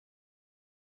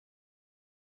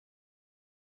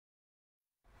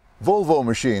Volvo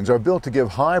machines are built to give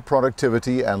high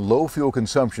productivity and low fuel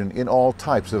consumption in all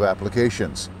types of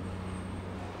applications.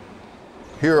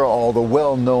 Here are all the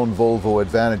well-known Volvo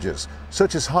advantages,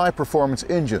 such as high-performance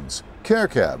engines, care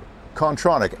cab,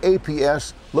 Contronic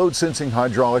APS, load-sensing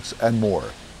hydraulics, and more.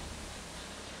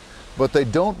 But they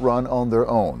don't run on their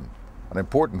own. An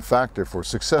important factor for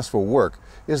successful work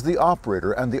is the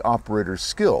operator and the operator's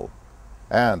skill,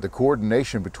 and the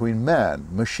coordination between man,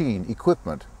 machine,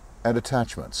 equipment, and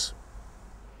attachments.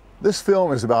 This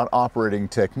film is about operating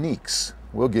techniques.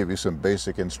 We'll give you some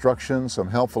basic instructions, some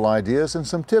helpful ideas, and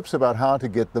some tips about how to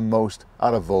get the most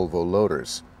out of Volvo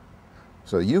loaders,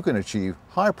 so you can achieve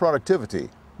high productivity,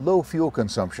 low fuel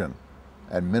consumption,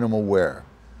 and minimal wear.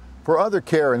 For other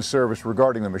care and service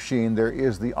regarding the machine, there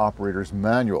is the operator's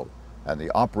manual and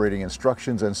the operating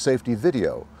instructions and safety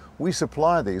video. We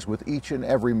supply these with each and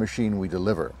every machine we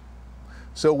deliver.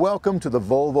 So welcome to the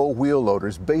Volvo wheel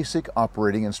loader's basic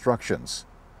operating instructions.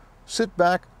 Sit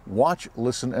back, watch,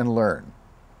 listen, and learn.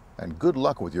 And good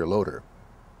luck with your loader.